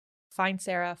where you find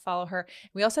Sarah, follow her.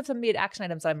 We also have some immediate action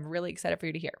items that I'm really excited for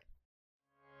you to hear.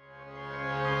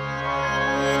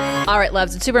 All right,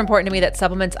 loves, it's super important to me that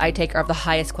supplements I take are of the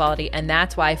highest quality, and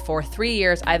that's why for 3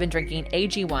 years I've been drinking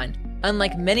AG1.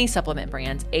 Unlike many supplement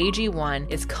brands,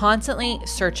 AG1 is constantly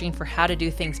searching for how to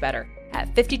do things better.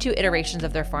 At 52 iterations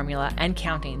of their formula and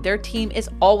counting, their team is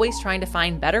always trying to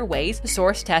find better ways to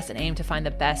source, test, and aim to find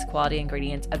the best quality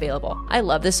ingredients available. I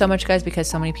love this so much, guys, because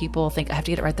so many people think I have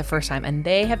to get it right the first time, and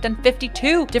they have done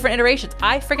 52 different iterations.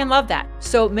 I freaking love that.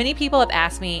 So many people have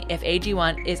asked me if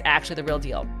AG1 is actually the real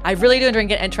deal. I really do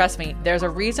drink it, and trust me, there's a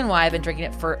reason why I've been drinking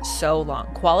it for so long.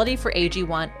 Quality for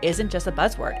AG1 isn't just a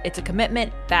buzzword. It's a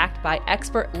commitment backed by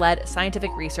expert-led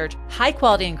scientific research,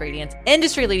 high-quality ingredients,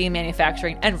 industry-leading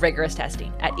manufacturing, and rigorous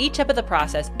testing. At each step of the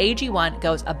process, AG1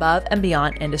 goes above and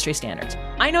beyond industry standards.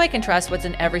 I know I can trust what's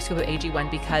in every scoop of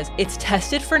AG1 because it's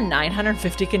tested for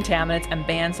 950 contaminants and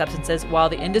banned substances, while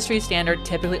the industry standard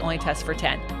typically only tests for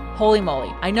 10. Holy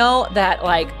moly. I know that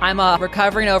I'm a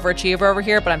recovering overachiever over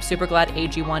here, but I'm super glad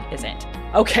AG1 isn't.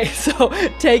 Okay, so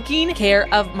taking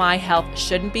care of my health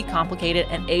shouldn't be complicated,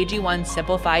 and AG1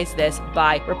 simplifies this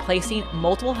by replacing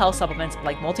multiple health supplements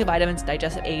like multivitamins,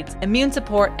 digestive aids, immune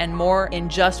support, and more in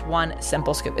just one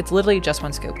simple scoop. It's literally just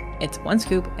one scoop. It's one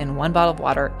scoop in one bottle of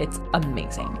water. It's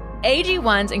amazing.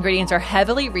 AG1's ingredients are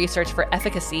heavily researched for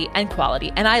efficacy and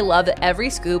quality, and I love that every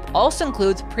scoop also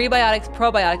includes prebiotics,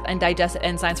 probiotics, and digestive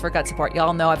enzymes for gut support.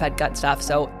 Y'all know I've had gut stuff,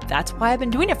 so that's why I've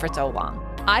been doing it for so long.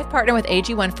 I've partnered with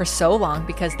AG1 for so long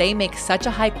because they make such a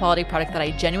high quality product that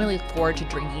I genuinely look forward to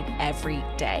drinking every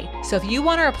day. So if you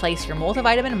want to replace your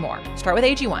multivitamin and more, start with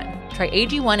AG1. Try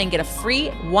AG1 and get a free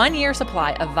 1-year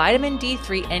supply of vitamin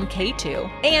D3 and K2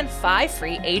 and 5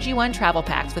 free AG1 travel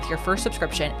packs with your first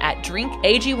subscription at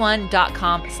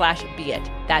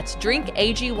drinkag1.com/beit. That's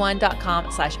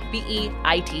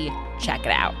drinkag1.com/BEIT. Check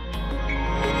it out.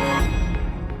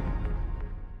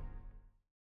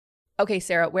 Okay,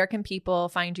 Sarah, where can people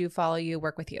find you, follow you,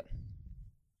 work with you?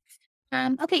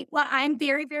 Okay, well, I'm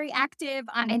very, very active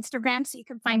on Instagram, so you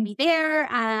can find me there.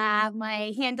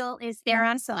 My handle is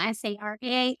Sarah, so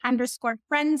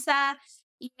SARA_Frenza.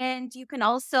 And you can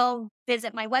also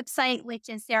visit my website, which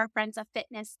is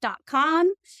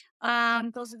sarahfrenzafitness.com.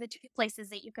 Those are the 2 places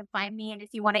that you can find me. And if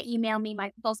you want to email me,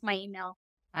 both my email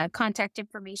contact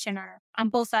information are on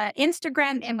both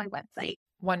Instagram and my website.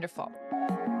 Wonderful.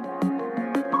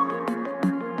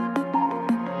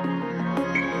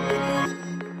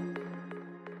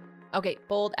 Okay,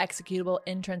 bold, executable,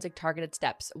 intrinsic, targeted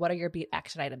steps. What are your BEAT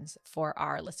action items for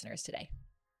our listeners today?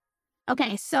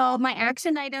 Okay, so my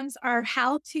action items are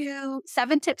 7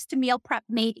 tips to meal prep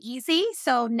made easy.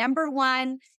 So number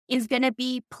 1 is going to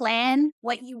be plan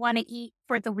what you want to eat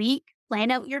for the week.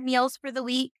 Plan out your meals for the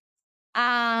week.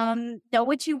 Know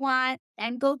what you want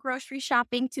and go grocery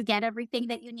shopping to get everything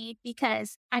that you need,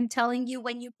 because I'm telling you,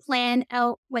 when you plan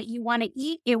out what you want to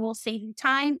eat, it will save you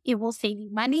time. It will save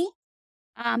you money.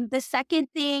 The second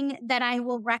thing that I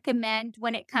will recommend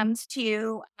when it comes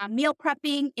to meal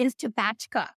prepping is to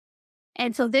batch cook.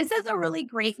 And so this is a really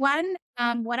great one.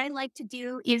 What I like to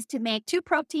do is to make 2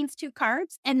 proteins, 2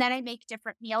 carbs, and then I make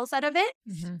different meals out of it,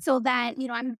 so that,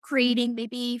 I'm creating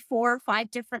maybe 4 or 5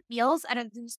 different meals out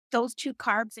of those 2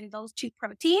 carbs and those 2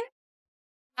 proteins.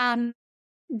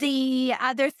 The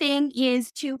other thing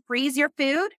is to freeze your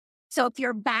food. So if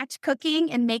you're batch cooking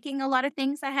and making a lot of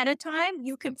things ahead of time,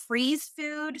 you can freeze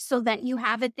food so that you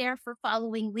have it there for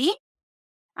following week.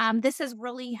 This has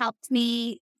really helped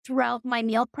me throughout my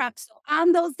meal prep. So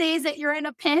on those days that you're in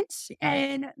a pinch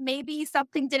and maybe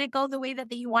something didn't go the way that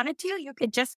you wanted to, you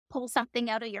could just pull something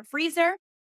out of your freezer.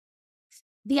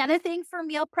 The other thing for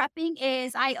meal prepping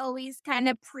is I always kind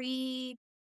of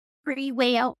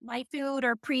pre-weigh out my food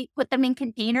or put them in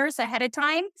containers ahead of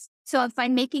time. So if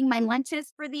I'm making my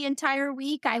lunches for the entire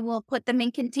week, I will put them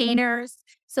in containers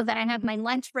so that I have my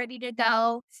lunch ready to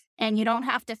go and you don't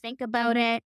have to think about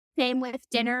it. Same with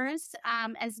dinners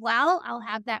as well. I'll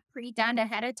have that pre-done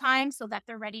ahead of time so that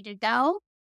they're ready to go.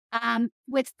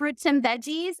 With fruits and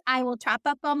veggies, I will chop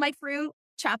up all my fruit,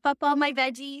 chop up all my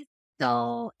veggies.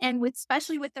 So, and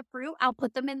especially with the fruit, I'll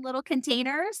put them in little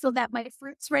containers so that my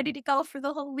fruit's ready to go for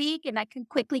the whole week and I can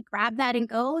quickly grab that and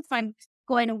go if I'm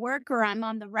going to work or I'm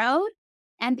on the road.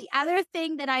 And the other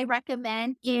thing that I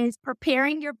recommend is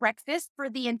preparing your breakfast for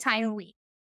the entire week.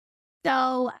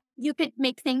 So you could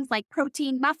make things like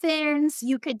protein muffins.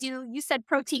 You said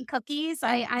protein cookies.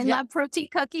 I love protein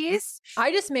cookies.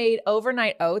 I just made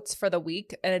overnight oats for the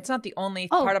week, and it's not the only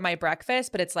part of my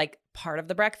breakfast, but it's like part of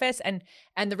the breakfast. And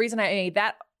the reason I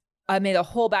made a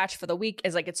whole batch for the week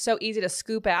is it's so easy to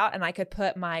scoop out, and I could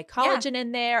put my collagen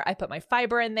in there. I put my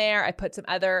fiber in there. I put some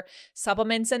other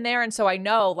supplements in there. And so I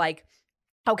know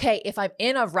okay, if I'm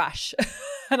in a rush,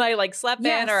 and I like slept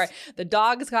in, or the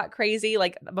dogs got crazy.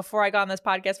 Like before I got on this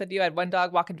podcast with you, I had one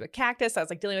dog walk into a cactus. I was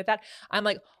like dealing with that. I'm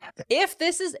like,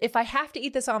 if I have to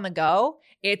eat this on the go,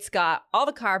 it's got all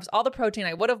the carbs, all the protein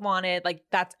I would have wanted. Like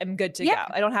I'm good to go.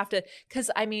 I don't have to,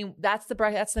 cause I mean, that's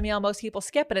the meal most people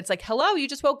skip. And it's like, hello, you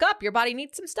just woke up. Your body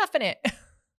needs some stuff in it.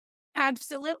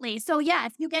 Absolutely. So yeah,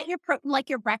 if you get your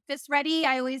your breakfast ready,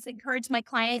 I always encourage my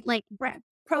client like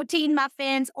protein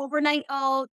muffins, overnight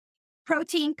oats,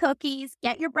 protein cookies.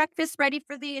 Get your breakfast ready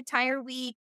for the entire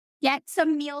week. Get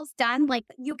some meals done. Like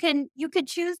you could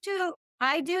choose to.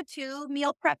 I do 2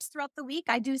 meal preps throughout the week.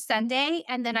 I do Sunday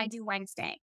and then I do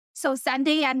Wednesday. So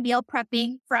Sunday I'm meal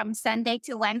prepping from Sunday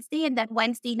to Wednesday, and then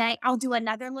Wednesday night I'll do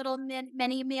another little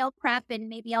mini meal prep, and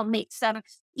maybe I'll make some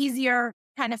easier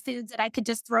kind of foods that I could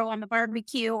just throw on the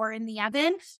barbecue or in the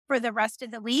oven for the rest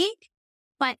of the week.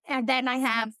 And then I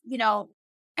have,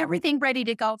 everything ready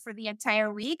to go for the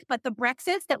entire week. But the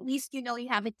breakfast, at least, you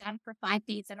have it done for 5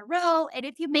 days in a row. And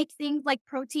if you make things like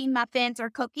protein muffins or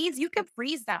cookies, you can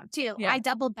freeze them too. Yeah. I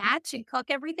double batch and cook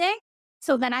everything.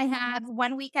 So then I have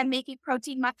 1 week I'm making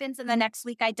protein muffins, and the next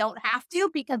week I don't have to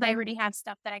because I already have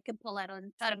stuff that I can pull out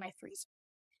of my freezer.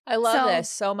 I love this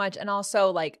so much. And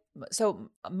also I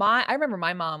remember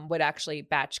my mom would actually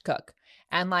batch cook,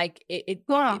 and like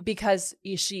because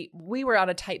we were on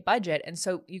a tight budget. And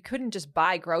so you couldn't just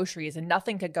buy groceries and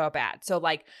nothing could go bad. So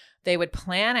like they would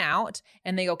plan out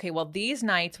and they go, okay, well, these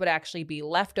nights would actually be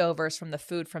leftovers from the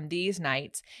food from these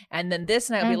nights. And then this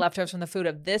night would be leftovers from the food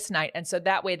of this night. And so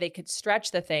that way they could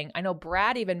stretch the thing. I know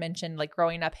Brad even mentioned like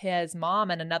growing up, his mom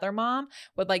and another mom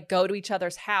would like go to each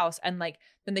other's house, and like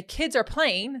then the kids are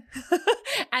playing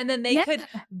and then they could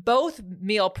both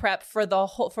meal prep for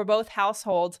both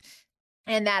households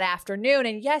in that afternoon.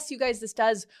 And yes, you guys, this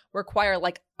does require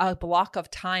like a block of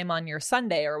time on your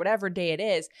Sunday or whatever day it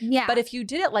is. Yeah. But if you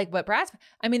did it like what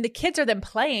the kids are then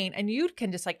playing, and you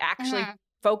can just like actually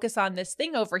focus on this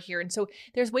thing over here. And so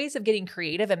there's ways of getting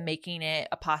creative and making it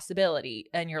a possibility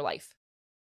in your life.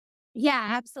 Yeah,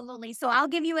 absolutely. So I'll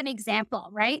give you an example,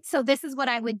 right? So this is what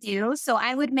I would do. So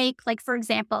I would make, like, for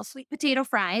example, sweet potato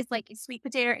fries, like sweet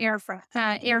potato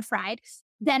air fried.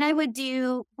 Then I would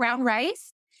do brown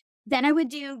rice. Then I would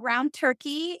do ground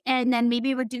turkey, and then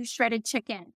maybe would do shredded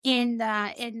chicken in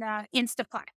the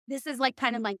Instapot. This is like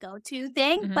kind of my go-to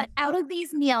thing. Mm-hmm. But out of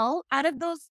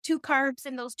those 2 carbs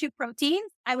and those 2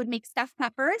 proteins, I would make stuffed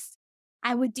peppers.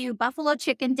 I would do buffalo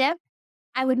chicken dip.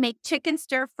 I would make chicken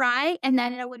stir fry, and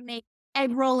then I would make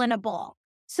egg roll in a bowl.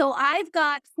 So I've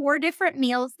got 4 different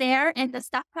meals there, and the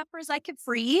stuffed peppers I can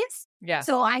freeze. Yeah.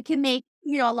 So I can make,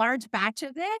 a large batch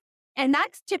of it. And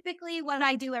that's typically what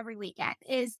I do every weekend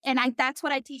that's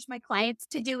what I teach my clients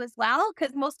to do as well,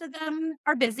 because most of them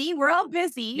are busy. We're all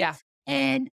busy. Yeah.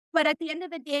 But at the end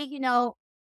of the day,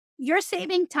 you're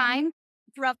saving time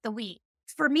throughout the week.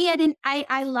 For me,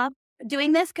 I love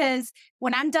doing this because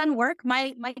when I'm done work,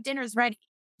 my dinner's ready.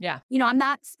 Yeah. I'm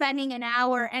not spending an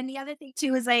hour. And the other thing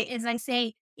too is I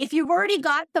say, if you've already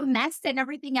got the mess and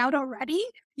everything out already,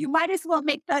 you might as well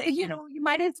make you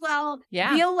might as well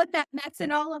deal with that mess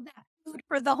and all of that food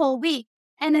for the whole week.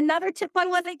 And another tip I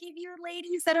want to give you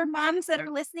ladies that are moms that are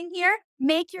listening here,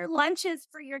 make your lunches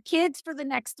for your kids for the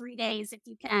next 3 days if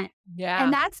you can. Yeah.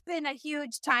 And that's been a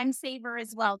huge time saver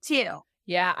as well too.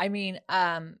 Yeah. I mean,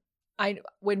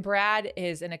 when Brad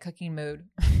is in a cooking mood,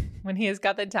 when he has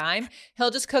got the time, he'll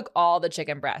just cook all the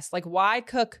chicken breasts. Like why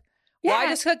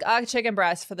just cook a chicken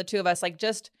breast for the 2 of us? Like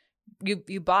just,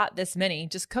 you bought this many,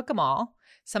 just cook them all.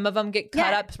 Some of them get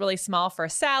cut up really small for a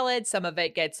salad. Some of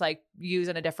it gets like used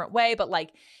in a different way, but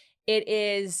like it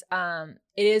is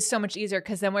so much easier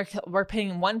because then we're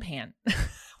putting one pan.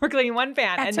 We're cleaning one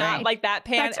pan. That's and right. not like that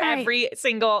pan every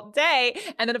single day.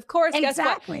 And then of course, guess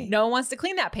what? Exactly. No one wants to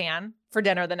clean that pan for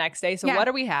dinner the next day. So what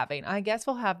are we having? I guess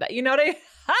we'll have that. You know what I mean?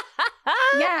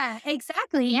 Yeah,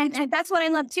 exactly. And that's what I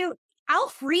love too. I'll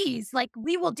freeze. Like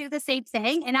we will do the same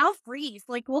thing, and I'll freeze.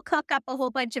 Like we'll cook up a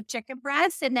whole bunch of chicken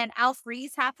breasts, and then I'll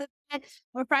freeze half of it.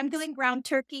 Or if I'm doing ground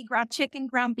turkey, ground chicken,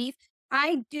 ground beef,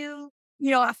 I do,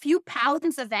 a few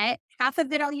pounds of it. Half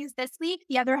of it I'll use this week.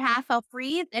 The other half I'll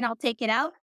freeze and I'll take it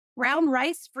out. Brown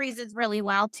rice freezes really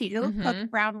well too. Mm-hmm.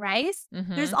 Cooked brown rice.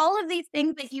 Mm-hmm. There's all of these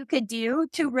things that you could do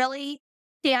to really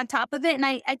stay on top of it. And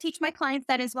I teach my clients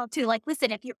that as well too. Like,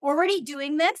 listen, if you're already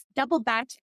doing this, double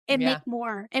batch and make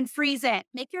more and freeze it.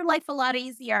 Make your life a lot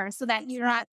easier so that you're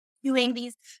not doing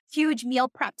these huge meal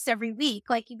preps every week.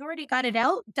 Like you've already got it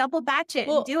out, double batch it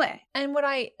and do it. And what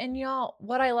I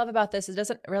love about this is it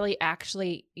doesn't really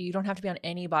you don't have to be on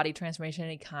any body transformation of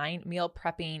any kind. Meal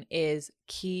prepping is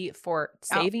key for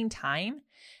saving time,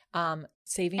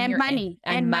 saving and your money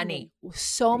and money.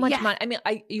 So much money. I mean,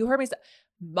 you heard me say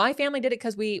My family did it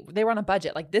because they were on a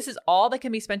budget. Like, this is all that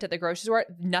can be spent at the grocery store.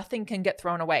 Nothing can get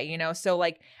thrown away, you know? So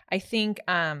like, I think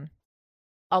a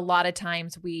lot of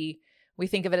times we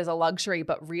think of it as a luxury,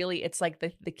 but really it's like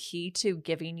the key to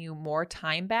giving you more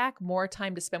time back, more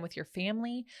time to spend with your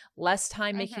family, less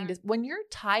time making when you're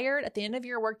tired at the end of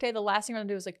your workday, the last thing you're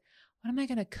gonna do is like, what am I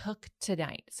going to cook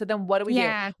tonight? So then what do we do?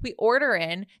 We order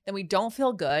in, then we don't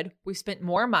feel good. We spent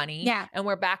more money and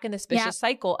we're back in this vicious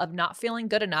cycle of not feeling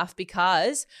good enough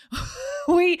because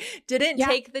we didn't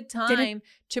take the time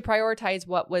to prioritize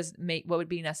what would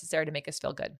be necessary to make us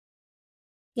feel good.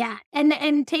 Yeah.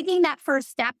 And taking that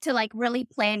first step to like really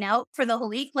plan out for the whole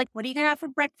week, like, what are you going to have for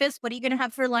breakfast? What are you going to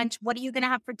have for lunch? What are you going to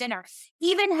have for dinner?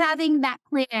 Even having that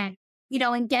plan, you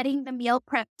know, and getting the meal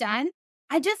prep done.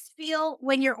 I just feel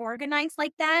when you're organized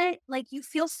like that, like you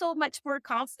feel so much more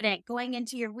confident going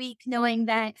into your week, knowing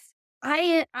that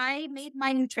I made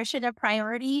my nutrition a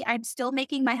priority. I'm still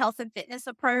making my health and fitness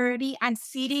a priority. I'm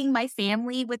feeding my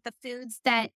family with the foods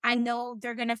that I know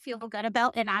they're going to feel good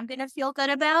about and I'm going to feel good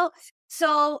about.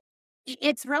 So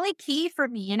it's really key for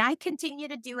me, and I continue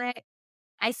to do it.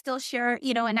 I still share,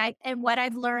 you know, and what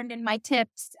I've learned in my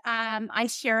tips, I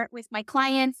share it with my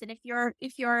clients. And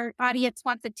if your audience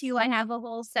wants it too, I have a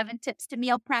whole 7 tips to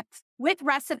meal prep with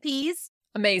recipes.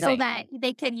 Amazing. So that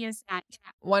they can use that.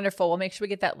 Wonderful. We'll make sure we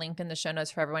get that link in the show notes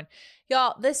for everyone.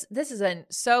 Y'all, this has been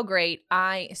so great.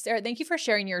 Sarah, thank you for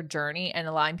sharing your journey and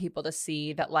allowing people to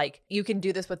see that like you can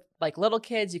do this with like little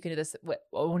kids. You can do this with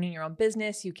owning your own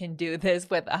business. You can do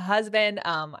this with a husband.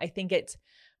 I think it's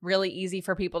really easy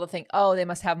for people to think, oh, they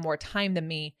must have more time than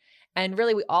me. And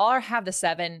really, we all have the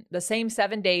same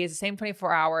 7 days, the same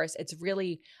 24 hours. It's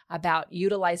really about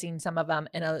utilizing some of them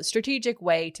in a strategic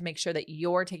way to make sure that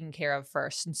you're taken care of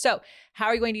first. And so how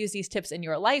are you going to use these tips in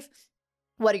your life?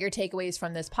 What are your takeaways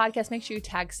from this podcast? Make sure you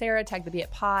tag Sarah, tag the Be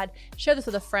It Pod, share this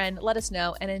with a friend, let us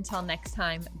know. And until next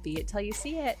time, be it till you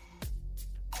see it.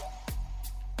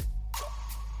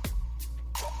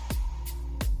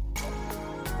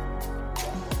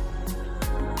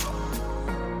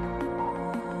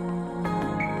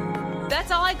 That's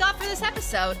all I got for this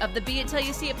episode of the Be It Till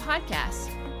You See It podcast.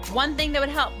 One thing that would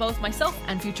help both myself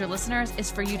and future listeners is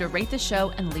for you to rate the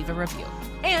show and leave a review.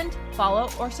 And follow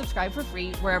or subscribe for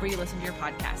free wherever you listen to your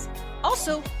podcast.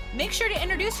 Also, make sure to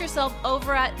introduce yourself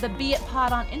over at the Be It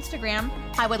Pod on Instagram.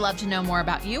 I would love to know more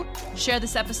about you. Share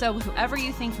this episode with whoever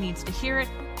you think needs to hear it.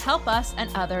 Help us and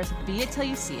others be it till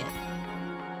you see it.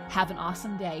 Have an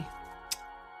awesome day.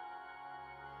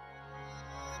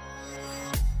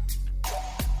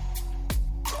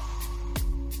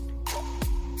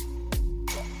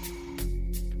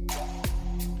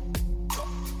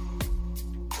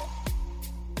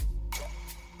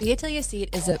 Be It Till You See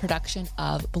It is a production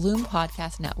of Bloom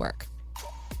Podcast Network.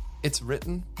 It's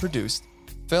written, produced,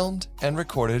 filmed, and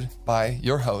recorded by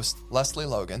your host, Leslie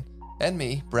Logan, and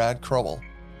me, Brad Crowell.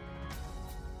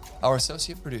 Our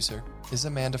associate producer is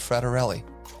Amanda Fraterelli.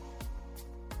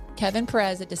 Kevin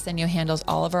Perez at Desenio handles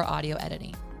all of our audio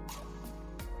editing.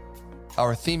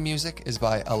 Our theme music is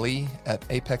by Ali at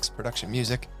Apex Production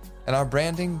Music, and our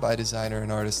branding by designer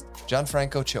and artist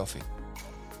Gianfranco Cioffi.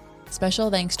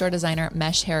 Special thanks to our designer,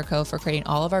 Mesh Herrico, for creating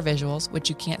all of our visuals, which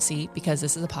you can't see because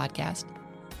this is a podcast.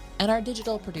 And our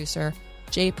digital producer,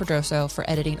 Jay Pedroso, for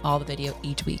editing all the video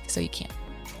each week so you can.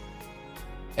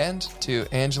 And to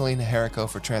Angelina Herrico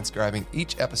for transcribing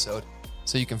each episode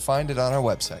so you can find it on our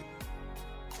website.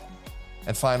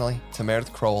 And finally, to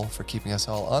Meredith Kroll for keeping us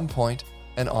all on point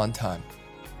and on time.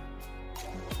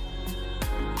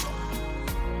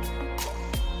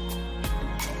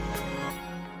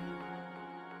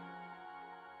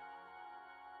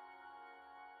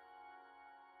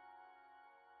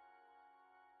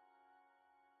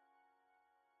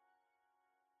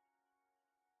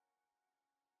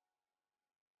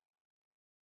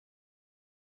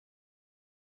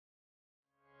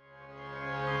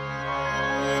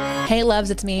 Hey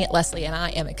loves, it's me, Leslie, and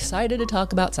I am excited to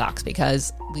talk about socks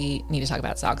because we need to talk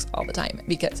about socks all the time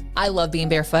because I love being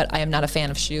barefoot. I am not a fan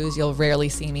of shoes. You'll rarely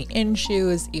see me in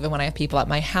shoes. Even when I have people at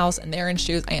my house and they're in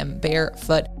shoes, I am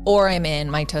barefoot or I'm in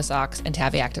my toe socks and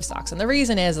Tavi Active socks. And the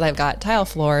reason is that I've got tile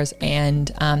floors and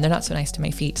they're not so nice to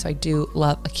my feet. So I do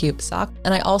love a cute sock.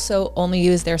 And I also only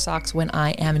use their socks when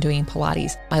I am doing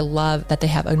Pilates. I love that they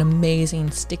have an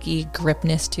amazing sticky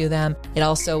gripness to them. It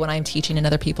also, when I'm teaching in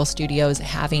other people's studios,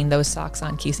 having those socks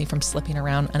on keeps me from slipping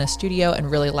around in a studio and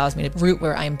really allows me to root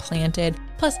where I'm planted.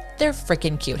 Plus, they're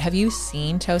freaking cute. Have you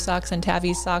seen toe socks and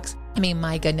Tavi's socks? I mean,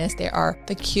 my goodness, they are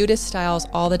the cutest styles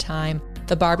all the time.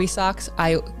 The Barbie socks,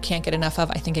 I can't get enough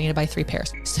of. I think I need to buy 3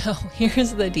 pairs. So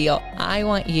here's the deal. I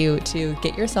want you to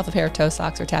get yourself a pair of toe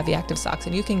socks or Tabby Active socks,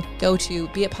 and you can go to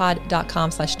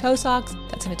beitpod.com/toe socks.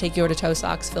 That's going to take you over to toe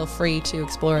socks. Feel free to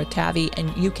explore Tabby,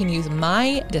 and you can use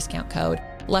my discount code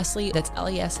Leslie, that's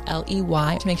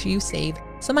Lesley, to make sure you save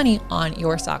some money on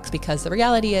your socks, because the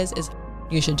reality is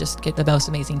you should just get the most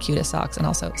amazing, cutest socks and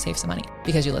also save some money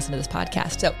because you listen to this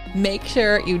podcast. So make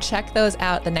sure you check those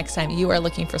out the next time you are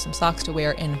looking for some socks to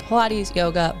wear in Pilates,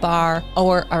 yoga, bar,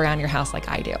 or around your house like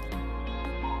I do.